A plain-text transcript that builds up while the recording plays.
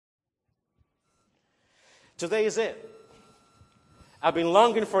Today is it. I've been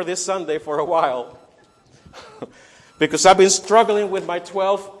longing for this Sunday for a while because I've been struggling with my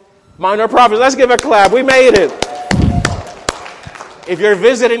 12 minor prophets. Let's give a clap. We made it. If you're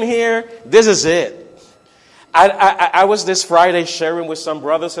visiting here, this is it. I was this Friday sharing with some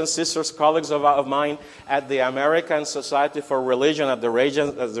brothers and sisters, colleagues of mine at the American Society for Religion at the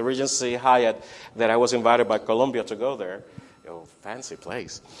Regency Hyatt that I was invited by Columbia to go there. Oh, fancy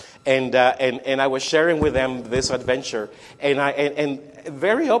place. And I was sharing with them this adventure. And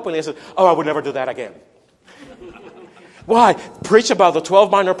very openly I said, I would never do that again. Why? Preach about the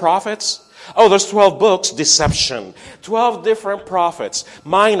 12 minor prophets? Oh, there's 12 books, deception. 12 different prophets.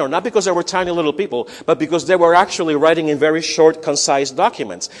 Minor, not because they were tiny little people, but because they were actually writing in very short, concise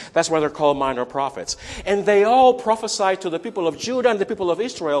documents. That's why they're called minor prophets. And they all prophesied to the people of Judah and the people of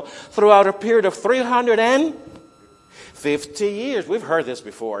Israel throughout a period of 350 years. We've heard this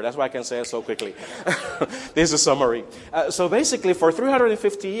before. That's why I can say it so quickly. This is a summary. So basically, for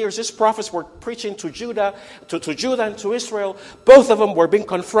 350 years, these prophets were preaching to Judah and to Israel. Both of them were being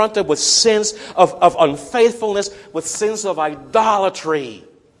confronted with sins of unfaithfulness, with sins of idolatry.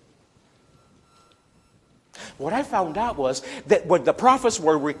 What I found out was that when the prophets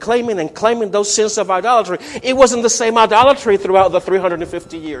were reclaiming and claiming those sins of idolatry, it wasn't the same idolatry throughout the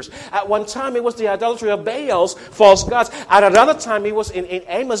 350 years. At one time, it was the idolatry of Baals, false gods. At another time, it was in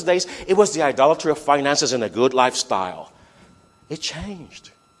Amos' days, it was the idolatry of finances and a good lifestyle. It changed.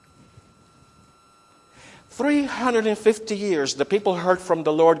 350 years, the people heard from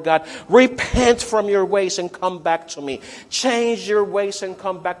the Lord God, repent from your ways and come back to me. Change your ways and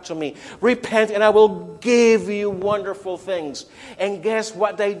come back to me. Repent and I will give you wonderful things. And guess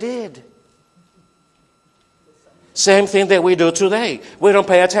what they did? Same thing that we do today. We don't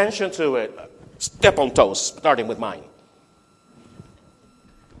pay attention to it. Step on toes, starting with mine.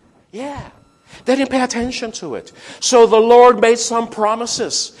 Yeah. They didn't pay attention to it. So the Lord made some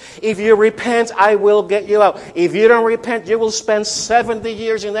promises. If you repent, I will get you out. If you don't repent, you will spend 70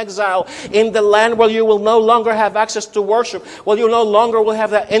 years in exile in the land where you will no longer have access to worship, where you no longer will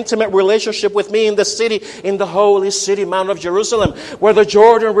have that intimate relationship with me in the city, in the holy city, Mount of Jerusalem, where the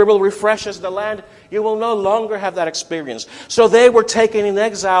Jordan River refreshes the land. You will no longer have that experience. So they were taken in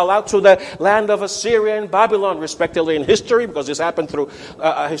exile out to the land of Assyria and Babylon, respectively in history, because this happened through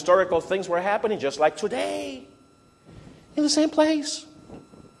historical things were happening, just like today, in the same place.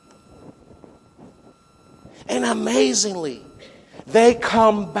 And amazingly, they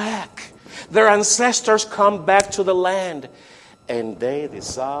come back. Their ancestors come back to the land, and they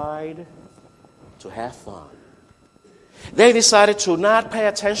decide to have fun. They decided to not pay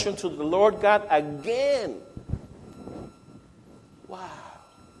attention to the Lord God again. Wow.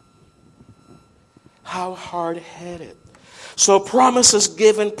 How hard-headed. So promises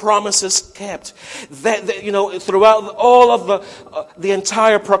given, promises kept. Throughout all of the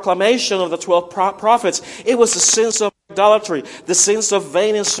entire proclamation of the 12 prophets, it was the sins of idolatry, the sins of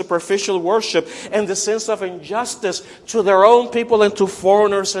vain and superficial worship, and the sins of injustice to their own people and to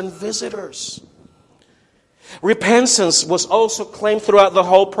foreigners and visitors. Repentance was also claimed throughout the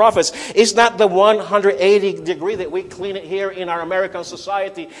whole prophets. It's not the 180 degree that we clean it here in our American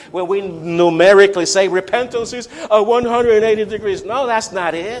society when we numerically say repentance is a 180 degrees. No, that's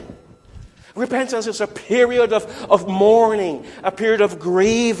not it. Repentance is a period of mourning, a period of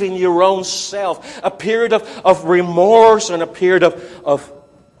grieving your own self, a period of remorse, and a period of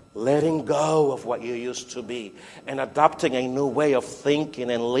letting go of what you used to be and adopting a new way of thinking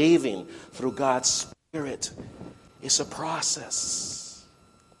and living through God's Spirit. Is a process.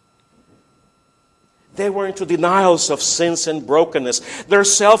 They were into denials of sins and brokenness. Their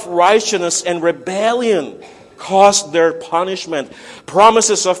self-righteousness and rebellion caused their punishment.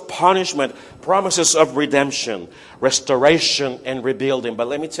 Promises of punishment, promises of redemption, restoration, and rebuilding. But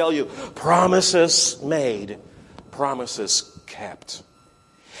let me tell you, promises made, promises kept.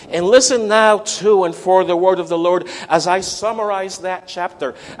 And listen now to and for the word of the Lord as I summarize that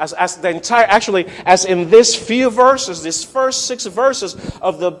chapter. As in these few verses, these first 6 verses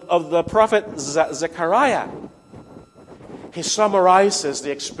of the prophet Zechariah. He summarizes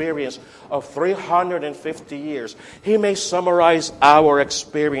the experience of 350 years. He may summarize our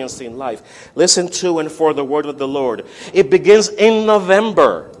experience in life. Listen to and for the word of the Lord. It begins in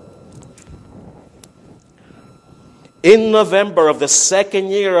November. In November of the 2nd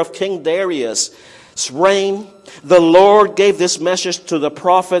year of King Darius' reign, the Lord gave this message to the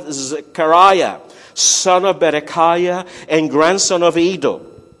prophet Zechariah, son of Berechiah and grandson of Iddo.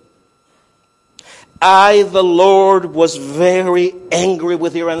 I, the Lord, was very angry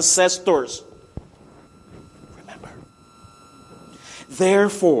with your ancestors. Remember.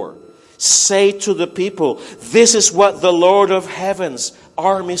 Therefore, say to the people, this is what the Lord of heaven's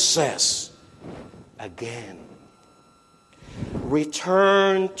army says. Again,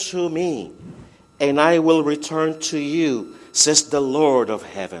 return to me, and I will return to you, says the Lord of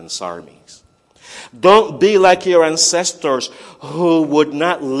heaven's armies. Don't be like your ancestors who would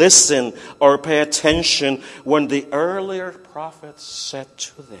not listen or pay attention when the earlier prophets said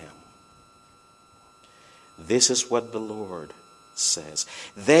to them, this is what the Lord says.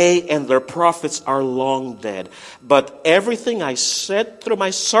 They and their prophets are long dead, but everything I said through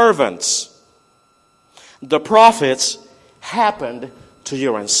my servants, the prophets, happened to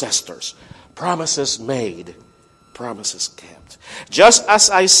your ancestors. Promises made, promises kept. Just as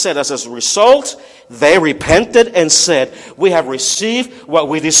I said, as a result, they repented and said, we have received what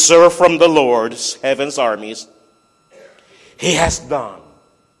we deserve from the Lord, heaven's armies. He has done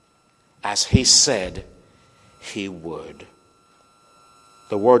as he said he would.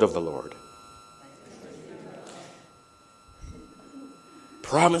 The word of the Lord.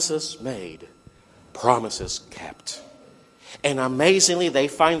 Promises made, promises kept. And amazingly, they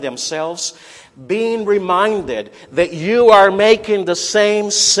find themselves being reminded that you are making the same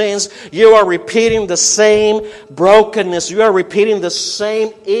sins. You are repeating the same brokenness. You are repeating the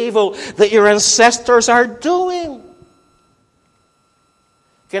same evil that your ancestors are doing.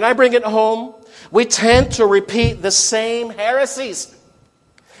 Can I bring it home? We tend to repeat the same heresies.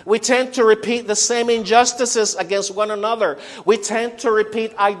 We tend to repeat the same injustices against one another. We tend to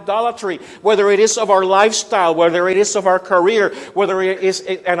repeat idolatry, whether it is of our lifestyle, whether it is of our career, whether it is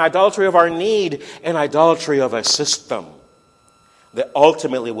an idolatry of our need, an idolatry of a system that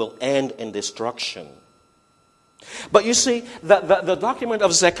ultimately will end in destruction. But you see, the document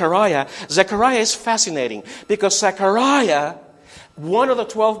of Zechariah is fascinating because Zechariah, one of the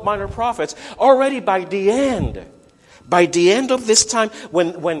 12 minor prophets, already by the end of this time,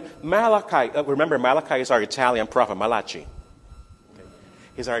 when Malachi, remember Malachi is our Italian prophet, Malachi. Okay.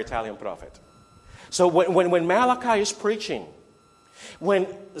 He's our Italian prophet. So when Malachi is preaching, when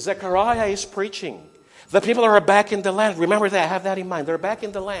Zechariah is preaching, the people are back in the land. Remember that, have that in mind. They're back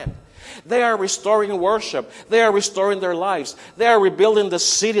in the land. They are restoring worship. They are restoring their lives. They are rebuilding the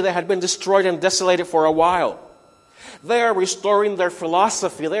city that had been destroyed and desolated for a while. They are restoring their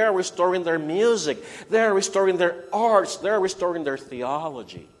philosophy. They are restoring their music. They are restoring their arts. They are restoring their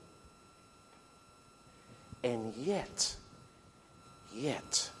theology. And yet,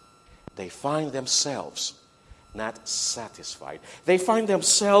 they find themselves not satisfied. They find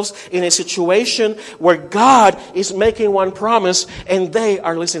themselves in a situation where God is making one promise and they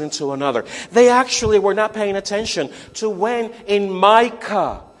are listening to another. They actually were not paying attention to when in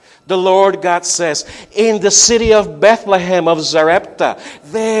Micah, the Lord God says, in the city of Bethlehem of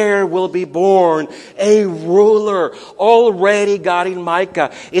Zarephath, there will be born a ruler. Already God in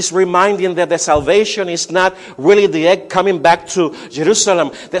Micah is reminding that the salvation is not really the egg coming back to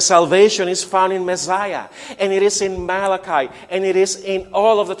Jerusalem. The salvation is found in Messiah. And it is in Malachi. And it is in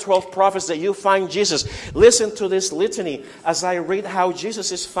all of the 12 prophets that you find Jesus. Listen to this litany as I read how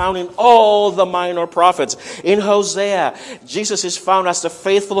Jesus is found in all the minor prophets. In Hosea, Jesus is found as the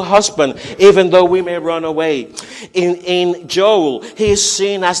faithful husband, even though we may run away. In Joel, he is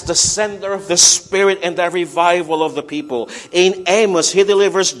seen as the sender of the Spirit and the revival of the people. In Amos, he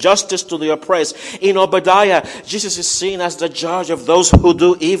delivers justice to the oppressed. In Obadiah, Jesus is seen as the judge of those who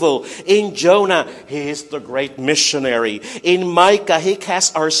do evil. In Jonah, he is the great missionary. In Micah, he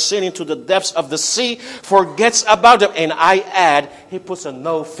casts our sin into the depths of the sea, forgets about them. And I add, he puts a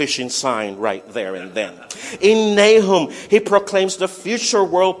no fishing sign right there and then. In Nahum, he proclaims the future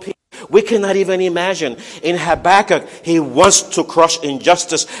world peace we cannot even imagine. In Habakkuk, he wants to crush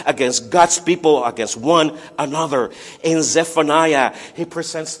injustice against God's people, against one another. In Zephaniah, he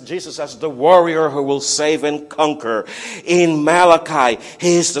presents Jesus as the warrior who will save and conquer. In Malachi,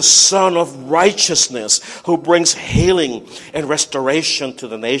 he is the Son of righteousness who brings healing and restoration to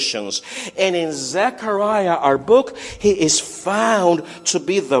the nations. And in Zechariah, our book, he is found to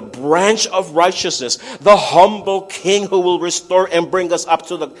be the branch of righteousness, the humble king who will restore and bring us up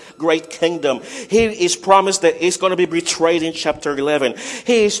to the great kingdom. He is promised that he's going to be betrayed in chapter 11.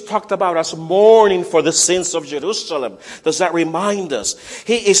 He is talked about as mourning for the sins of Jerusalem. Does that remind us?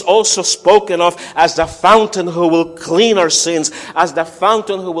 He is also spoken of as the fountain who will clean our sins, as the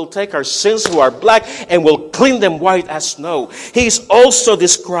fountain who will take our sins who are black and will clean them white as snow. He is also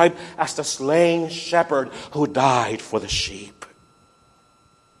described as the slain shepherd who died for the sheep.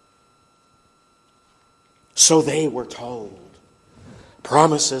 So they were told.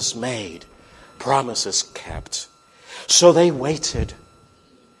 Promises made, promises kept. So they waited,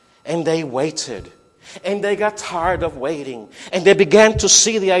 and they waited, And they got tired of waiting. And they began to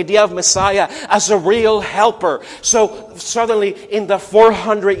see the idea of Messiah as a real helper. So suddenly, in the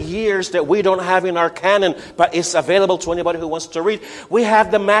 400 years that we don't have in our canon, but it's available to anybody who wants to read, we have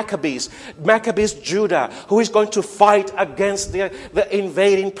the Maccabees. Maccabees Judah, who is going to fight against the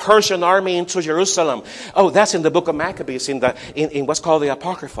invading Persian army into Jerusalem. Oh, that's in the book of Maccabees, in what's called the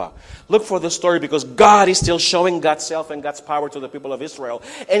Apocrypha. Look for the story, because God is still showing God's self and God's power to the people of Israel.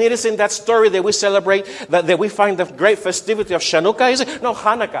 And it is in that story that we celebrate, that we find the great festivity of Chanukah. Is it? No,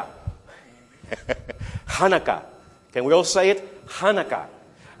 Hanukkah. Hanukkah. Can we all say it? Hanukkah.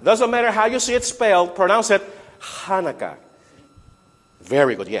 Doesn't matter how you see it spelled, pronounce it Hanukkah.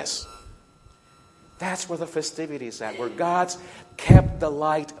 Very good, yes. That's where the festivity is at, where God's kept the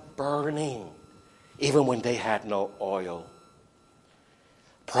light burning, even when they had no oil.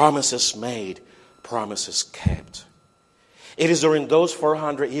 Promises made, promises kept. It is during those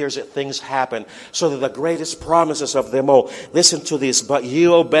 400 years that things happen, so that the greatest promises of them all. Listen to this. But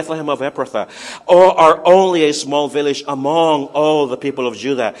you, O Bethlehem of Ephrathah, are only a small village among all the people of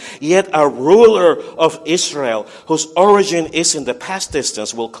Judah. Yet a ruler of Israel, whose origin is in the past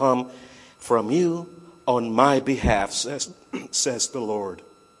distance, will come from you on my behalf, says the Lord.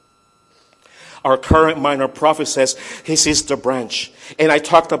 Our current minor prophet says he sees the branch. And I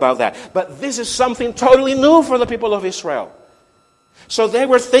talked about that. But this is something totally new for the people of Israel. So they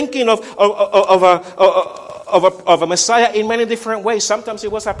were thinking of a Messiah in many different ways. Sometimes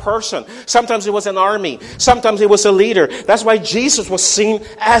it was a person. Sometimes it was an army. Sometimes it was a leader. That's why Jesus was seen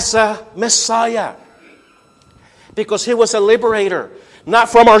as a Messiah. Because he was a liberator, not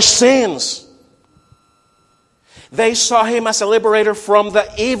from our sins. They saw him as a liberator from the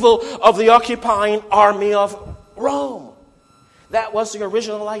evil of the occupying army of Rome. That was the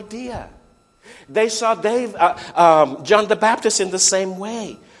original idea. They saw John the Baptist in the same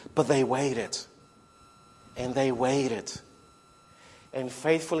way. But they waited. And they waited. And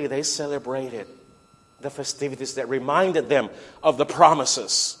faithfully they celebrated the festivities that reminded them of the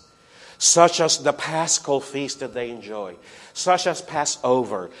promises. Such as the Paschal feast that they enjoy. Such as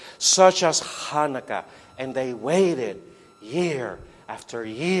Passover. Such as Hanukkah. And they waited year after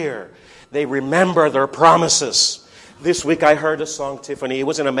year. They remember their promises. This week I heard a song, Tiffany. It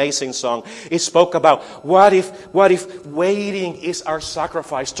was an amazing song. It spoke about what if waiting is our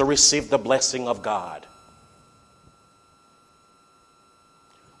sacrifice to receive the blessing of God.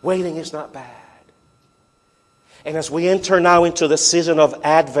 Waiting is not bad. And as we enter now into the season of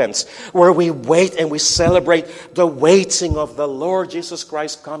Advent, where we wait and we celebrate the waiting of the Lord Jesus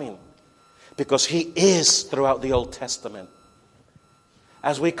Christ coming, because he is throughout the Old Testament.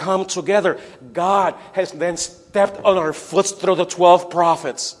 As we come together, God has then stepped on our foot through the 12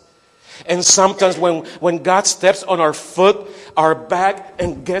 prophets. And sometimes when God steps on our foot, our back,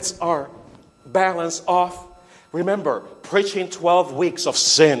 and gets our balance off, remember, preaching 12 weeks of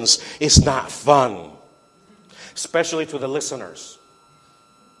sins is not fun. Especially to the listeners.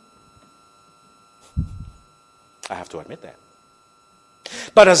 I have to admit that.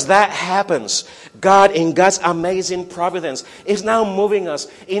 But as that happens, God, in God's amazing providence, is now moving us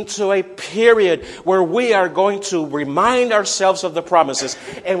into a period where we are going to remind ourselves of the promises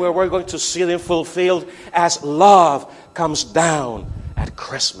and where we're going to see them fulfilled as love comes down at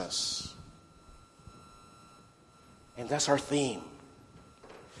Christmas. And that's our theme.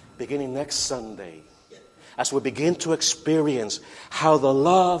 Beginning next Sunday, as we begin to experience how the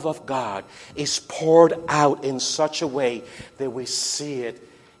love of God is poured out in such a way that we see it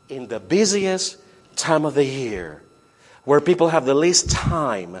in the busiest time of the year, where people have the least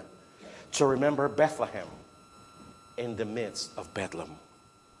time to remember Bethlehem in the midst of Bedlam.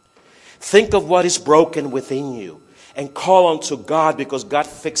 Think of what is broken within you and call unto God, because God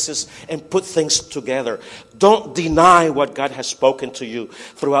fixes and puts things together. Don't deny what God has spoken to you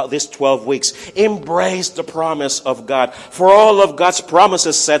throughout these 12 weeks. Embrace the promise of God. For all of God's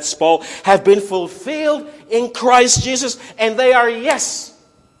promises, says Paul, have been fulfilled in Christ Jesus, and they are yes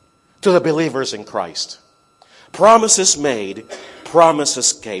to the believers in Christ. Promises made,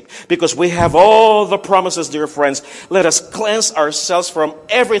 promises kept. Because we have all the promises, dear friends, let us cleanse ourselves from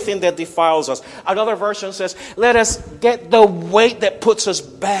everything that defiles us. Another version says, let us get the weight that puts us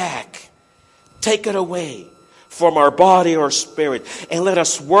back. Take it away from our body or spirit, and let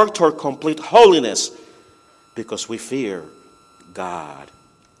us work toward complete holiness, because we fear God.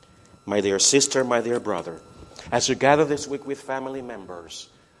 My dear sister, my dear brother, as you gather this week with family members,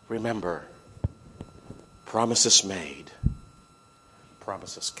 remember, promises made,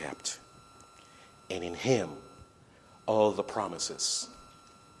 promises kept. And in him, all the promises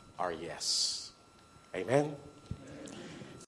are yes. Amen.